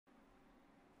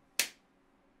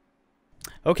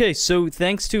Okay, so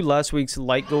thanks to last week's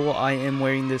light goal, I am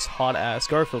wearing this hot-ass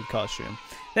Garfield costume.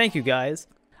 Thank you, guys.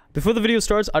 Before the video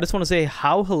starts, I just want to say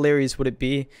how hilarious would it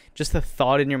be, just the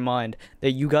thought in your mind,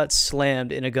 that you got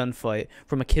slammed in a gunfight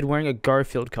from a kid wearing a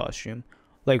Garfield costume.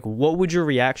 Like, what would your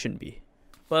reaction be?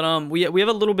 But we have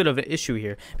a little bit of an issue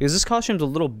here, because this costume's a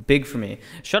little big for me.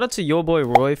 Shout out to yo boy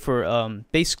Roy for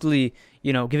basically,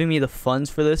 you know, giving me the funds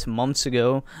for this months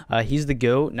ago. He's the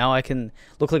GOAT. Now I can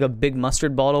look like a big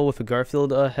mustard bottle with a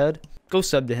Garfield head. Go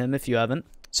sub to him if you haven't.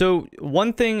 So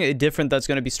one thing different that's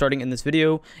going to be starting in this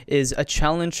video is a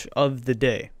challenge of the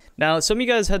day. Now, some of you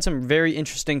guys had some very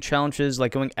interesting challenges,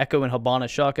 like going Echo and Habana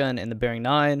shotgun and the Bearing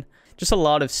 9. Just a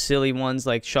lot of silly ones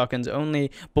like shotguns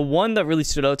only, but one that really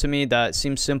stood out to me that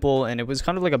seemed simple and it was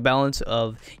kind of like a balance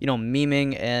of, you know,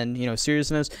 memeing and, you know,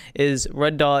 seriousness is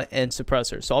red dot and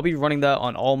suppressor. So I'll be running that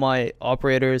on all my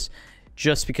operators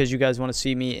just because you guys want to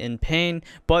see me in pain.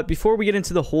 But before we get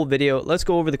into the whole video, let's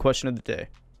go over the question of the day.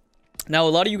 Now, a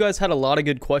lot of you guys had a lot of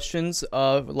good questions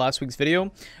of last week's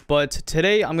video, but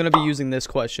today I'm going to be using this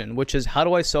question, which is how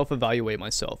do I self-evaluate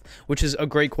myself? Which is a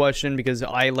great question because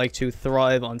I like to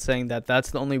thrive on saying that that's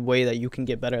the only way that you can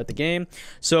get better at the game.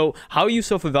 So how you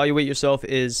self-evaluate yourself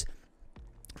is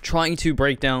trying to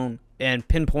break down and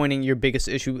pinpointing your biggest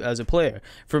issue as a player.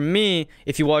 For me,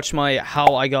 if you watch my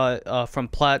how I got from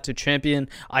plat to champion,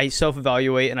 I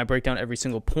self-evaluate and I break down every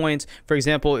single point. For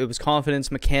example, it was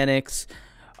confidence, mechanics,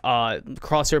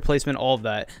 crosshair placement, all of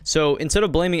that. So instead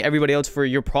of blaming everybody else for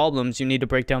your problems, you need to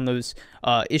break down those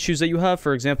issues that you have.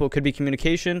 For example, it could be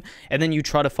communication, and then you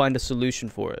try to find a solution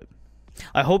for it.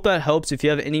 I hope that helps. If you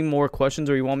have any more questions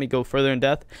or you want me to go further in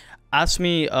depth, ask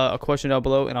me a question down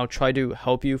below and I'll try to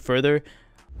help you further.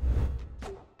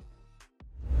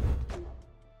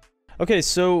 Okay,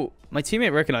 so my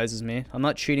teammate recognizes me. I'm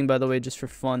not cheating, by the way, just for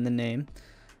fun, the name.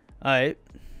 Alright,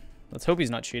 let's hope he's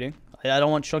not cheating. I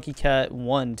don't want Chunky Cat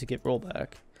 1 to get rollback.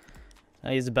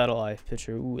 He's a Battle Eye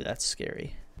pitcher. Ooh, that's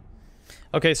scary.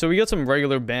 Okay, so we got some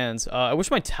regular bans. I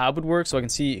wish my tab would work so I can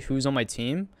see who's on my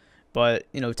team. But,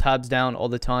 you know, tab's down all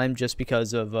the time just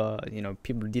because of, you know,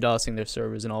 people DDoSing their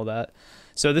servers and all that.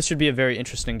 So this should be a very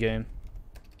interesting game.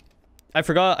 I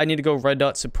forgot I need to go red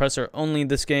dot suppressor only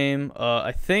this game.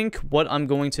 I think what I'm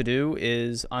going to do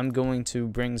is I'm going to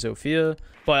bring Zofia,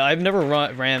 but I've never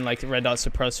ran like red dot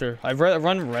suppressor. I've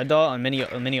run red dot on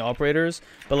many operators,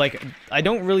 but like I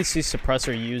don't really see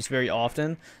suppressor used very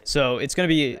often, so it's gonna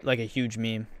be like a huge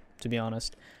meme, to be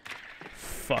honest.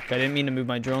 Fuck, I didn't mean to move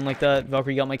my drone like that.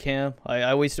 Valkyrie got my cam.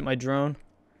 I wasted my drone.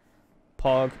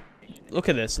 Pog. Look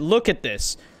at this. Look at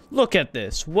this. Look at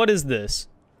this. What is this?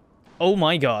 Oh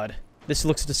my god. This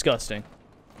looks disgusting.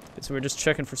 Okay, so we're just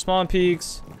checking for spawn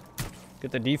peaks.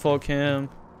 Get the default cam.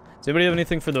 Does anybody have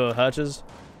anything for the hatches?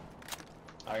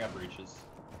 I got breaches.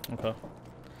 Okay.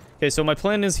 Okay, so my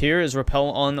plan is here is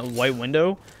rappel on the white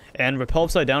window and rappel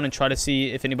upside down and try to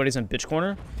see if anybody's in bitch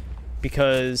corner.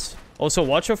 Because also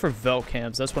watch out for Velt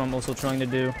cams. That's what I'm also trying to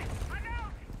do.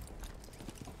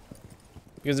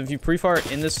 Because if you pre-fire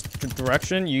in this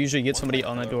direction, you usually get somebody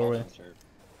on that doorway.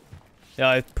 Yeah,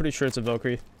 I'm pretty sure it's a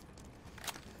Valkyrie.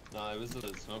 No, it was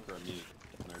a smoker on mute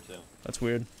in there too. That's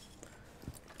weird.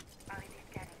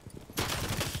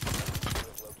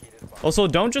 Also,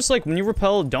 don't just like when you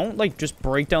rappel, don't like just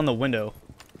break down the window.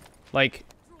 Like,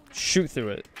 shoot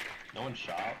through it. No one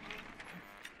shot.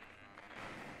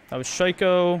 That was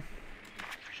Shaiko.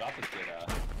 Shot was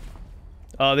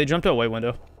good. They jumped out white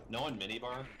window. No one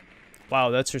minibar. Wow,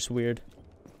 that's just weird.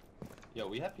 Yo,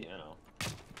 we have piano.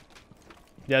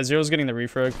 Yeah, Zero's getting the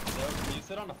refrag. So, can you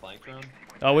sit on a flank drone?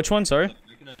 Which one? Sorry.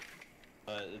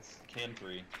 It's cam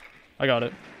 3. I got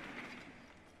it.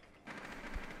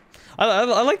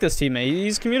 I like this teammate.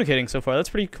 He's communicating so far. That's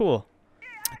pretty cool.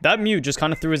 That mute just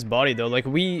kind of threw his body though. Like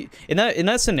we in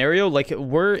that scenario, like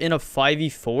we're in a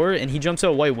 5v4 and he jumps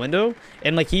out white window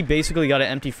and like he basically got an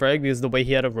empty frag because of the way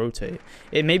he had to rotate.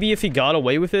 It maybe if he got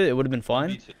away with it, it would have been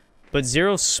fine. But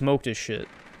Zero smoked his shit.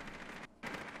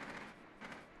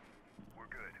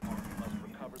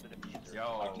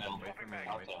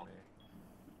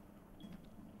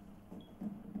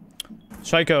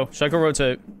 Shaiko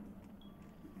rotate.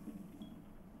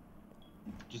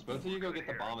 Just both of you go get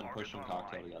the bomb and push them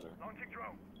cocktail together.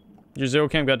 Your Zero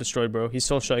cam got destroyed, bro. He's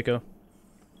still Shaiko.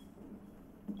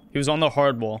 He was on the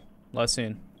hard wall last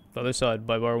scene. The other side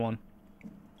by bar 1.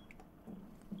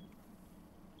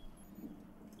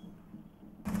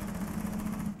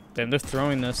 Damn, they're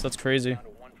throwing this. That's crazy.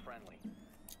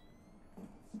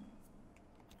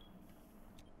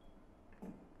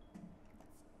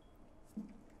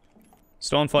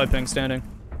 Still on 5 ping standing.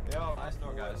 Yo, nice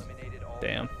door, guys.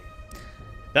 Damn.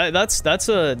 That's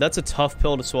a tough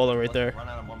pill to swallow right there. Run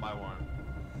at him one by one.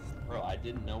 Bro, I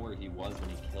didn't know where he was when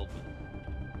he killed me.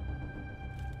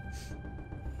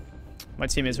 My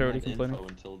teammates are already complaining.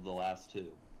 Until the last two.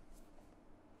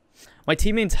 My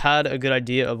teammates had a good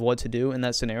idea of what to do in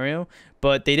that scenario,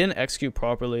 but they didn't execute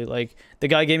properly. Like, the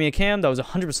guy gave me a cam that was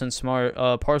 100% smart.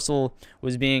 Parcel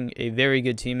was being a very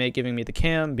good teammate, giving me the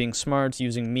cam, being smart,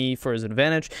 using me for his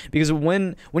advantage. Because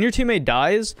when your teammate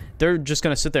dies, they're just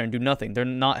going to sit there and do nothing. They're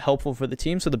not helpful for the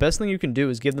team. So the best thing you can do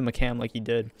is give them a cam like he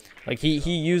did. Like, he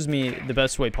used me the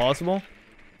best way possible.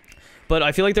 But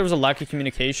I feel like there was a lack of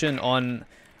communication on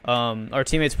our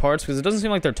teammates' parts, because it doesn't seem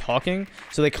like they're talking.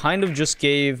 So they kind of just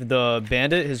gave the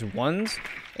bandit his ones,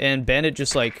 and bandit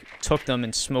just like took them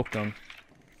and smoked them.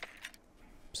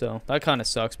 So that kind of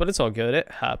sucks, but it's all good. It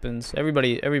happens.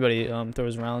 Everybody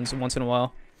throws rounds once in a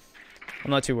while. I'm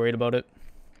not too worried about it.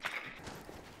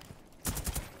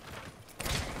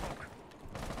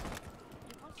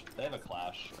 They have a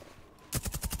clash.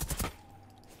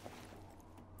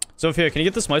 Sophia, can you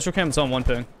get this maestro cam? It's on 1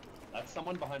 ping. That's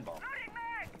someone behind bomb.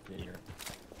 Yeah, here.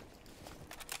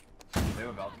 They have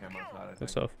a belt cam outside, I think. Good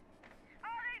stuff.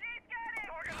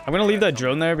 I'm gonna leave that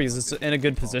drone there because it's in a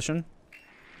good position.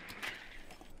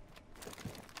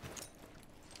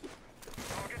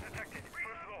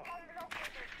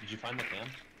 Did you find the cam?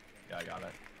 Yeah, I got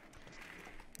it.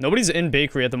 Nobody's in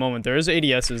bakery at the moment. There is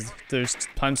ADSs. There's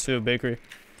 ×2 of bakery.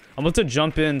 I'm about to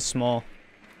jump in small.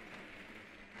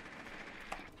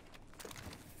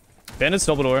 Bandit's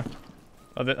double door.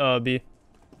 B.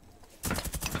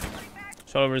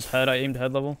 Shot over his head. I aimed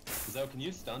head level. Zo, can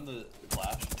you stun the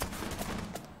flash?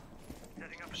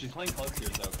 She's playing close here,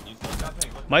 Zo. Can you stun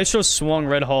that? Maestro swung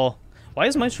red hall. Why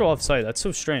is Maestro off site? That's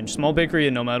so strange. Small bakery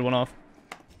and Nomad went off.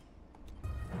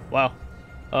 Wow.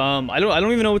 I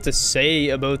don't even know what to say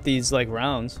about these like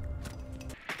rounds.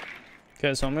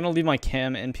 Okay, so I'm gonna leave my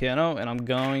cam in piano, and I'm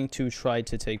going to try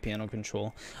to take piano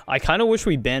control. I kind of wish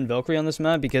we banned Valkyrie on this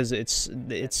map because it's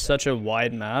such a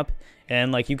wide map,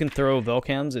 and like you can throw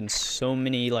Velcams in so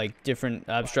many like different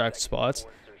abstract spots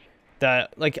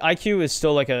that like IQ is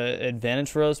still like a advantage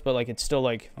for us, but like it's still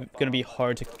like gonna be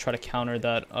hard to try to counter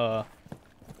that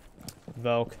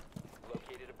Valk.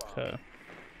 Okay.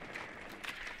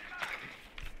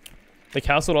 They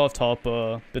castled off top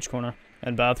bitch corner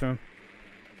and bathroom.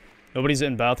 Nobody's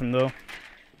in bathroom though.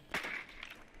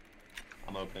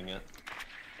 I'm opening it.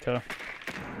 Okay.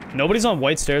 Nobody's on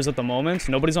white stairs at the moment.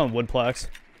 Nobody's on wood plaques.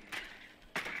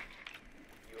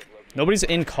 Nobody's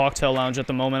in cocktail lounge at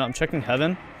the moment. I'm checking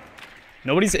heaven.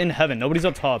 Nobody's in heaven. Nobody's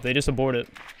up top. They just abort it.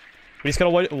 We just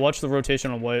gotta watch the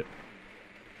rotation on white.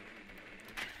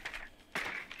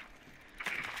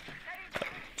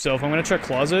 So if I'm gonna check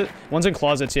closet, one's in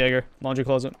closet, Tiager. Laundry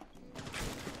closet.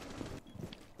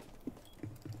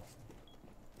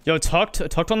 Yo,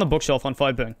 tucked on the bookshelf on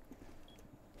 5 ping.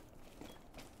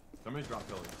 Somebody dropped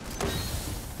Billy.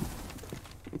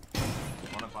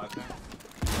 On a 5 ping.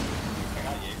 I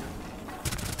got Jaeger.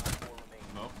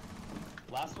 Smoke.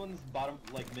 Last one's bottom,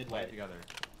 like midway. Together.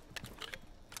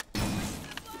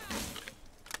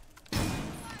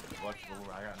 Watch,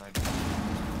 I got 9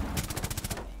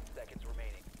 seconds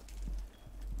remaining.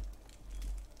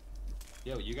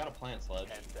 Yo, you got a plant, Sledge.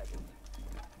 10 seconds.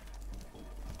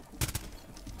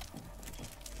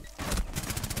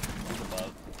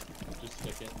 Above. Just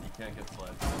stick it. You can't get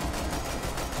Sledge.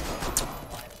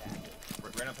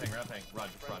 Ran up ping, Run.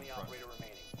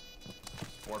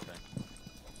 4 ping.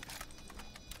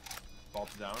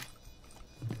 Vault's down.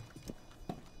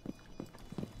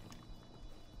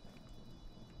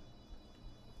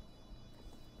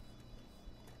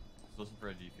 Just listen for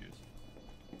a defuse.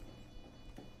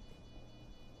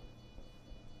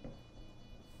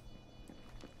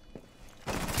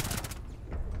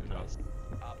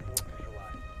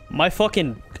 My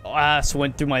fucking ass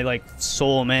went through my like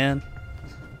soul, man.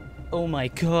 Oh my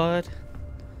god.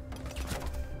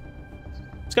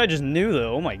 This guy just knew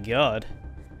though. Oh my god.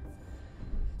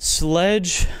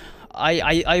 Sledge.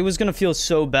 I was gonna feel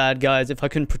so bad, guys, if I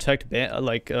couldn't protect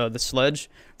the Sledge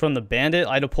from the bandit.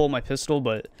 I'd have pulled my pistol,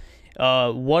 but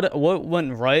what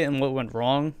went right and what went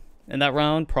wrong in that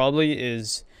round probably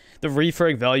is the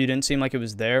refrag value didn't seem like it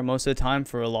was there most of the time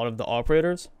for a lot of the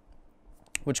operators,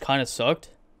 which kind of sucked.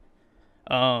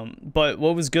 But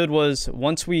what was good was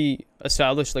once we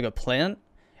established like a plant,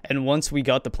 and once we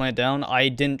got the plant down, I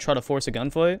didn't try to force a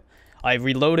gunfight. I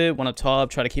reloaded, went up top,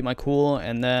 tried to keep my cool,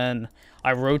 and then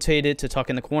I rotated to tuck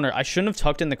in the corner. I shouldn't have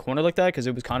tucked in the corner like that because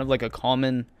it was kind of like a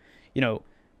common, you know,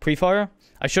 pre-fire.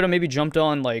 I should have maybe jumped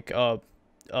on like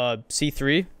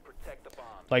C3,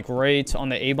 like right on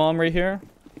the A-bomb right here.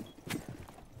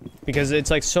 because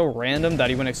it's like so random that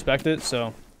you wouldn't expect it.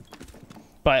 So,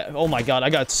 but oh my god, I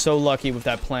got so lucky with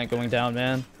that plant going down,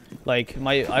 man. Like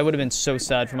I would have been so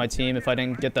sad for my team if I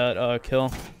didn't get that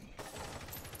kill.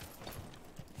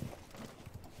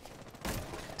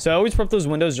 So I always prep those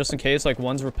windows just in case like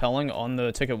one's repelling on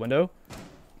the ticket window.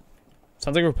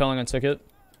 Sounds like repelling on ticket.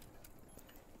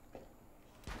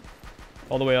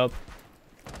 All the way up.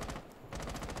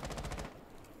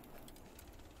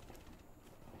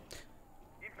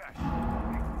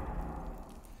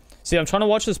 See, I'm trying to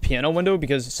watch this piano window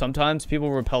because sometimes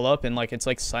people repel up and like it's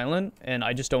like silent, and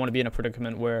I just don't want to be in a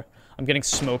predicament where I'm getting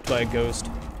smoked by a ghost.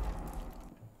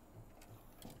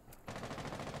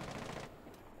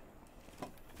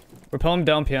 Repelling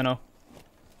down piano.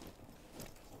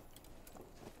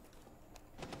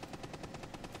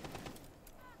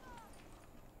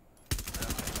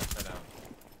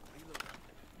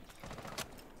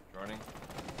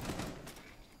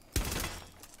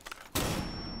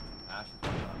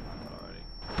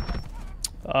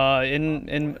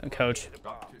 In coach.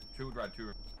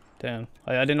 Damn,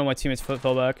 I didn't know my teammate's foot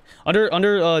fell back.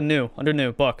 Under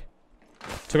new buck.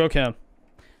 Took out cam.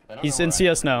 He's in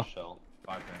CS now.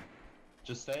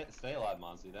 Just stay alive,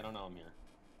 Mozzie. They don't know I'm here.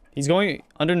 He's going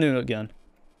under new again.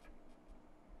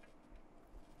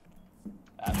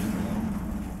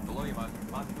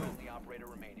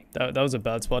 That was a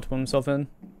bad spot to put himself in.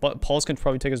 But Paul's can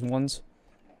probably take his ones.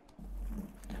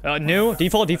 New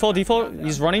default.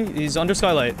 He's running. He's under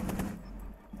skylight.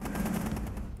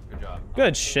 Good job.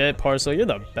 Good shit, Parcel. You're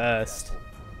the best.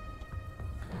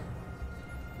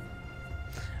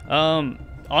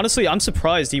 Honestly, I'm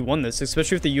surprised he won this,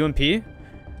 especially with the UMP.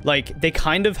 Like they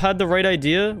kind of had the right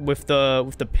idea with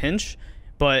the pinch,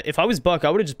 but if I was Buck, I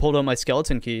would have just pulled out my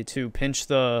skeleton key to pinch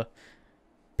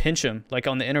him like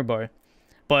on the inner bar.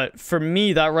 But for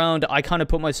me, that round, I kind of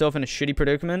put myself in a shitty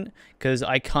predicament because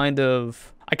I kind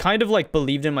of like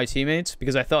believed in my teammates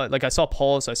because I thought, like I saw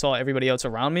Pulse, I saw everybody else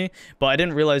around me, but I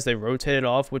didn't realize they rotated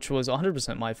off, which was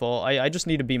 100% my fault. I just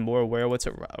need to be more aware of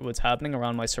what's happening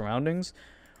around my surroundings.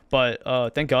 But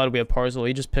thank God we have Parcel.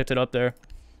 He just picked it up there.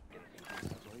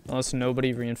 Unless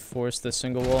nobody reinforced the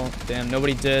single wall. Damn,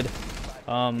 nobody did.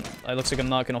 It looks like I'm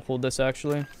not going to hold this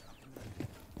actually.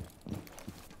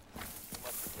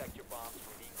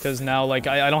 Because now, like,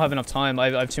 I don't have enough time. I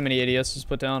have too many ADSs to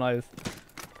put down. I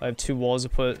have 2 walls to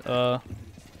put, oh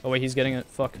wait, he's getting it.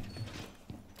 Fuck.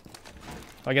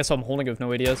 I guess I'm holding it with no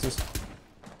ADSs.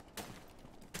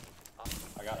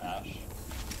 I got Ash.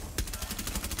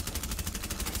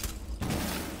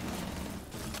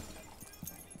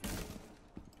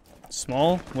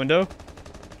 Small window.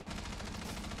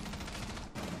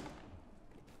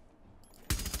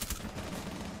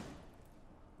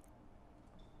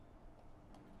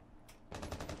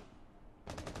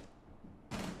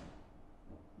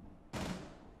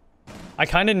 I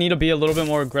kind of need to be a little bit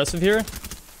more aggressive here.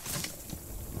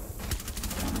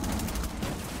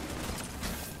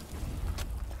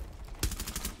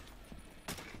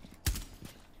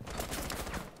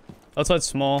 Outside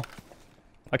small.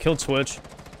 I killed Switch.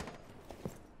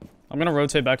 I'm gonna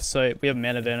rotate back to site. We have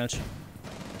man advantage.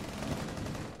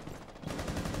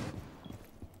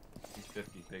 He's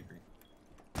 50 bakery.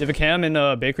 Do you have a cam in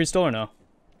bakery still or no?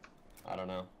 I don't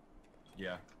know.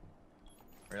 Yeah.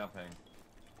 Right up paying.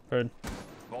 Heard.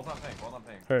 Both on ping, both on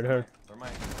ping. Heard. They're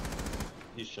mine.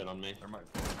 He's shit on me. They're mine.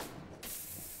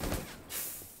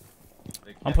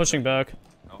 I'm pushing back.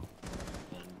 Oh.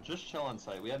 And just chill on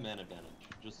site. We have man advantage.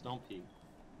 Just don't peek.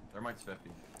 Their mic's 50.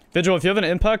 Vigil, if you have an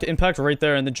impact right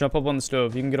there and then jump up on the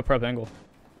stove. You can get a prep angle.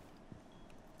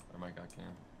 Their mic got cam.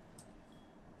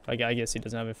 I guess he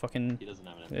doesn't have a fucking He doesn't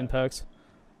have an impacts.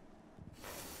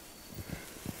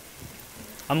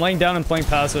 I'm laying down and playing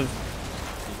passive.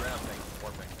 He's right on ping.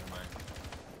 4 ping. They're mine.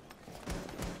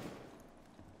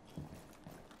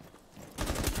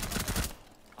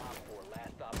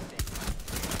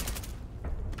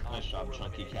 Nice job,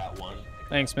 Chunky Cat 1.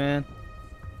 Thanks, man.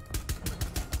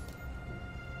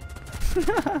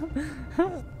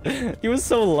 He was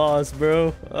so lost,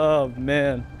 bro. Oh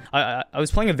man. I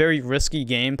was playing a very risky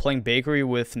game, playing bakery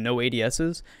with no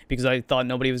ADSs because I thought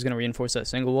nobody was going to reinforce that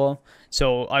single wall.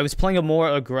 So I was playing a more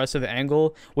aggressive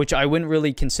angle, which I wouldn't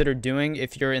really consider doing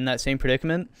if you're in that same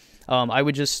predicament. I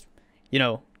would just, you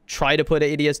know, try to put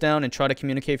ADS down and try to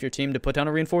communicate with your team to put down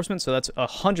a reinforcement. So that's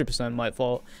 100% my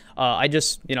fault. I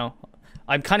just, you know,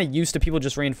 I'm kind of used to people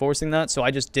just reinforcing that, so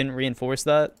I just didn't reinforce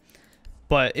that.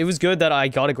 But it was good that I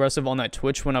got aggressive on that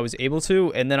Twitch when I was able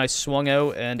to, and then I swung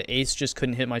out and Ace just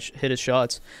couldn't hit his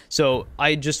shots. So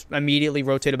I just immediately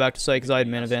rotated back to site because I had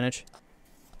man advantage.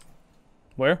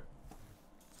 Where?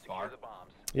 Bar.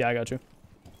 Yeah, I got you.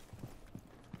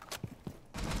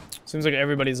 Seems like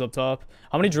everybody's up top.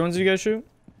 How many drones do you guys shoot?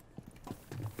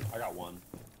 I got one.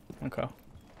 Okay.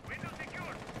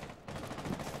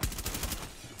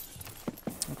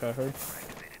 Okay, heard.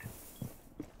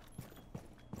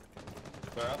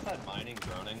 They're outside mining,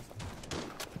 droning.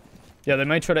 Yeah, they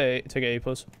might try to take A+.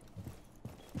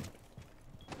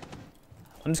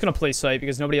 I'm just gonna play site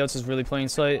because nobody else is really playing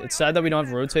site. It's sad that we don't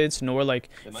have rotates nor like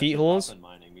feet holes.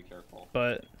 Mining, be careful.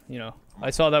 But you know,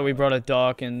 I saw that we brought a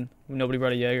dock and nobody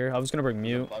brought a Jaeger. I was gonna bring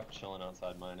mute. Buck chilling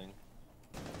outside mining.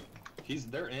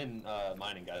 They're in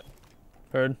mining, guys.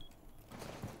 Heard.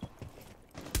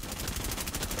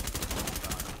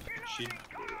 She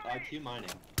IQ mining.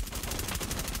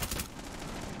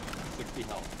 60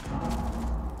 health.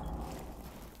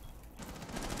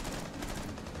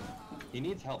 He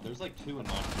needs help. There's like 2 in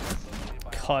mining.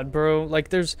 God, bro. Like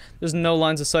there's no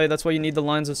lines of sight. That's why you need the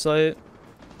lines of sight.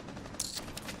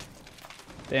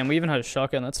 Damn, we even had a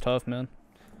shotgun. That's tough, man.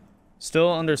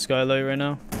 Still under skylight right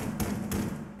now.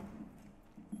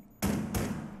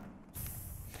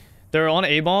 They're on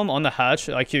A-bomb on the hatch.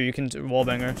 IQ, you can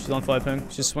wallbang her. She's on 5 ping.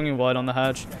 She's swinging wide on the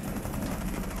hatch.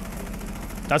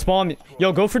 That's bomb.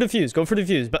 Yo, go for defuse. Go for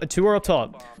defuse. 2 are up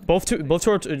top. Both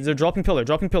two are, they're dropping pillar.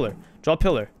 Dropping pillar. Drop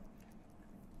pillar.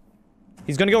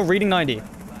 He's gonna go reading 90.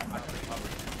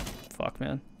 Fuck,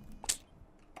 man.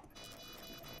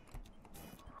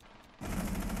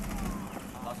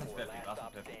 Last one's 50. Last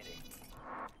one's 50.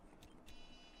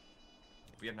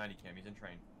 We have 90 cam. He's in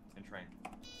train. In train.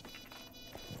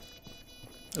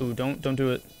 Ooh, don't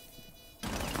do it.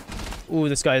 Ooh,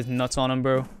 this guy is nuts on him,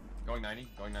 bro. Going 90.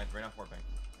 Going 90. Right on 4 ping.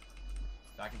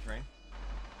 Back in train.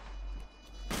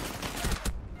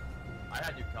 I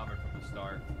had you covered from the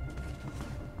start.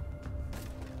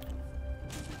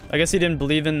 I guess he didn't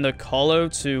believe in the call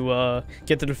out to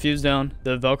get the defuse down,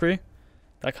 the Valkyrie.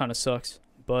 That kind of sucks.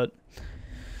 But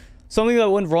something that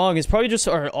went wrong is probably just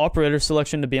our operator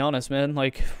selection, to be honest, man.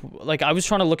 Like I was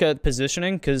trying to look at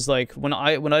positioning because like when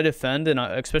I defend, and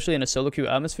especially in a solo queue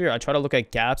atmosphere, I try to look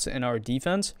at gaps in our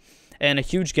defense. And a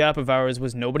huge gap of ours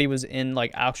was nobody was in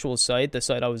like actual site, the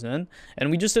site I was in, and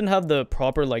we just didn't have the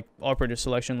proper like operator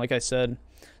selection, like I said.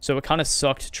 So it kind of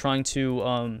sucked trying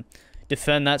to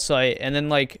defend that site. And then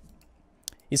like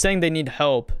he's saying they need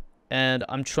help, and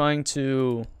I'm trying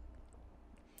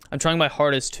my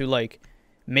hardest to like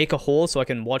make a hole so I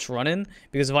can watch run in,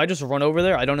 because if I just run over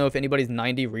there, I don't know if anybody's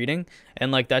 90 reading,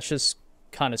 and like that's just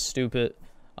kind of stupid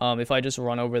if I just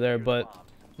run over there. But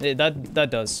that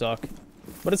does suck,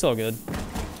 but it's all good.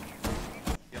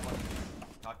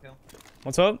 Cocktail?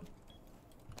 What's up?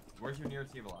 Where's your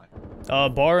nearest evil eye?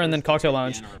 Bar and then cocktail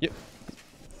lounge. Yep.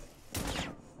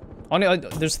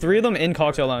 There's 3 of them in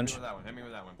cocktail lounge. Hit me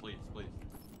with that one, please, please.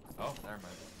 Oh, never mind.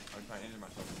 I was trying to injure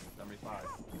myself. 75.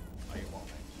 I get wall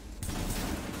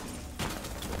bang.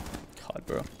 God,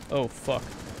 bro. Oh, fuck.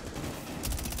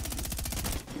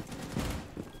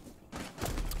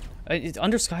 It's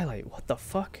under skylight. What the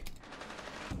fuck?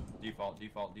 Default,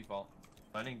 default, default.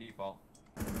 Finding default.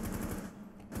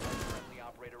 Friendly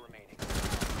operator remaining.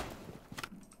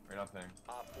 Right up there.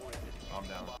 I'm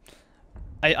down.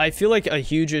 I feel like a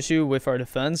huge issue with our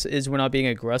defense is we're not being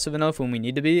aggressive enough when we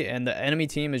need to be, and the enemy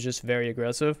team is just very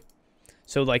aggressive.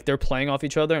 So like they're playing off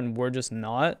each other and we're just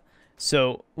not.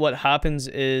 So what happens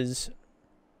is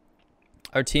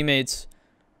our teammates,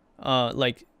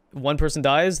 like one person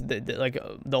dies,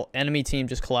 the enemy team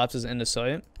just collapses into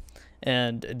sight,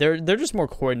 and they're just more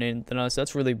coordinated than us.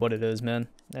 That's really what it is, man.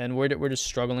 And we're just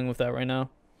struggling with that right now.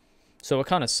 So it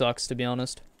kind of sucks, to be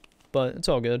honest, but it's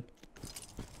all good.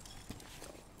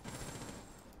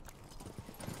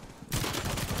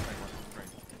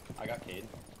 I got Cade.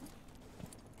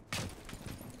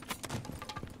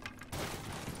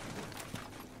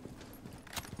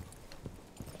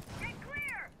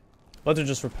 About to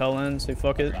just repel in, say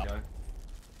fuck it. There you go.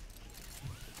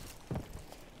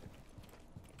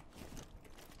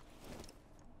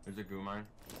 There's a goo mine.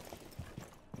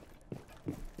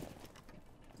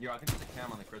 Yo, I think there's a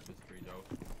cam on the Christmas tree, Joe.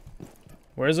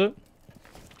 Where is it?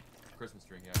 Christmas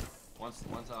tree, yeah. Once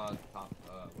top,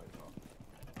 wait,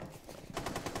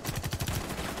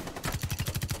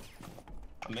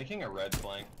 I'm making a red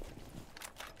flank.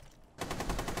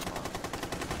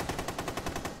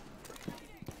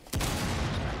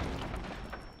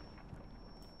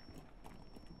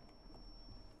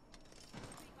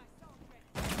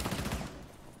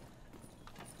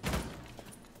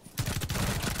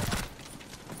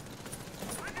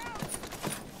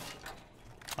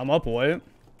 I'm up white. Do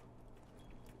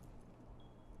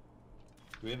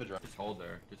we have a drop? Just hold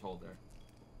there. Just hold there.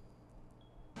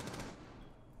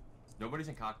 Nobody's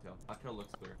in cocktail. Cocktail looks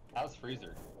clear. How's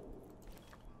Freezer?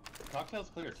 Cocktail's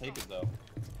clear. Take it though.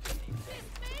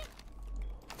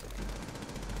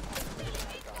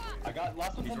 I got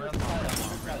last one's under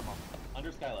skylight.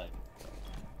 Under skylight.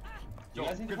 You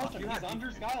guys need to push him. He's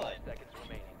under skylight.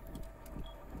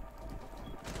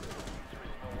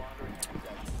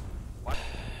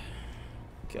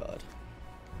 God.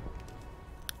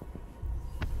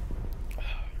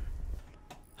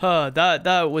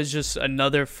 That was just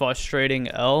another frustrating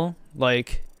L.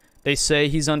 Like, they say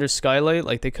he's under skylight.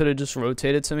 Like, they could have just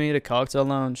rotated to me to cocktail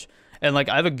lounge. And, like,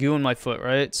 I have a goo in my foot,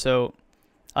 right? So,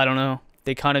 I don't know.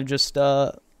 They kind of just,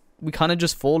 we kind of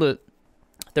just folded.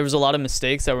 There was a lot of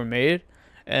mistakes that were made.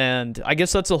 And I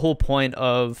guess that's the whole point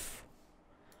of,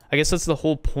 these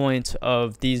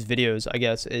videos, I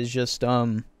guess, is just,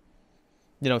 you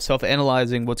know,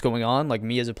 self-analyzing what's going on, like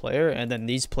me as a player, and then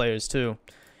these players too.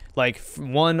 Like,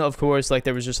 one, of course, like,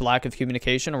 there was just lack of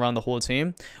communication around the whole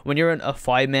team. When you're in a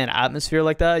 5-man atmosphere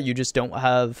like that, you just don't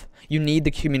have, you need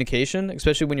the communication,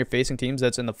 especially when you're facing teams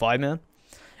that's in the 5-man.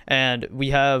 And we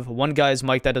have one guy's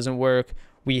mic that doesn't work.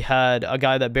 We had a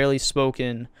guy that barely spoke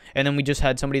in, and then we just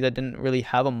had somebody that didn't really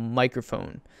have a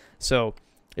microphone. So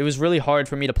it was really hard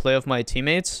for me to play with my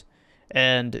teammates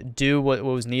and do what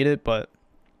was needed. But,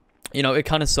 you know, it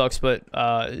kind of sucks. But,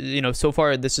 you know, so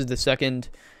far this is the second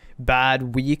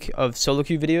bad week of solo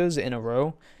queue videos in a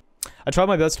row. I tried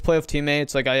my best to play with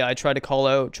teammates. Like, I tried to call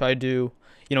out, tried to,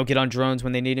 you know, get on drones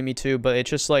when they needed me to, but it's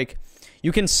just like,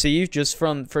 you can see just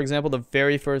from, for example, the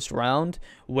very first round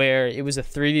where it was a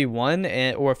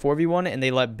 3v1 or a 4v1 and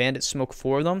they let Bandit smoke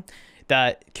 4 of them,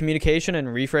 that communication and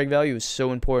refrag value is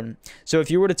so important. So if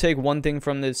you were to take one thing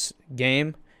from this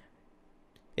game,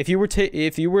 if you were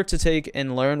to take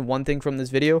and learn one thing from this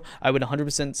video, I would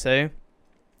 100% say,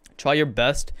 try your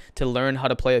best to learn how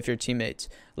to play with your teammates.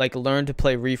 Like, learn to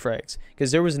play refrags,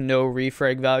 because there was no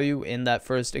refrag value in that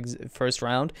first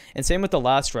round. And same with the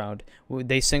last round.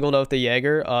 They singled out the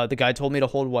Jaeger. The guy told me to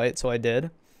hold white, so I did.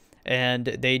 And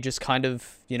they just kind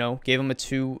of, you know, gave him a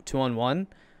 2-on-1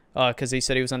 because they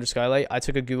said he was under skylight. I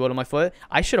took a goo out of my foot.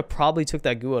 I should have probably took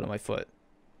that goo out of my foot.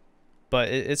 But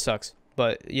it sucks.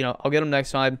 But, you know, I'll get him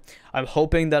next time. I'm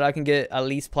hoping that I can get at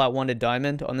least plat 1 to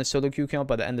diamond on this solo queue count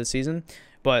by the end of the season.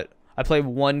 But I play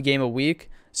 1 game a week,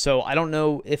 so I don't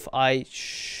know if I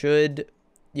should,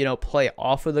 you know, play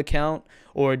off of the count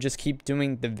or just keep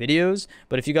doing the videos.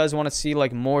 But if you guys want to see,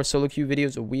 like, more solo queue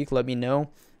videos a week, let me know.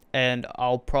 And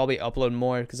I'll probably upload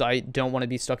more because I don't want to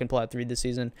be stuck in plat 3 this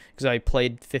season because I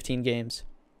played 15 games.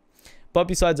 But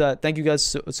besides that, thank you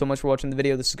guys so much for watching the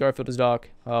video. This is Garfieldisdoc.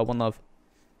 One love.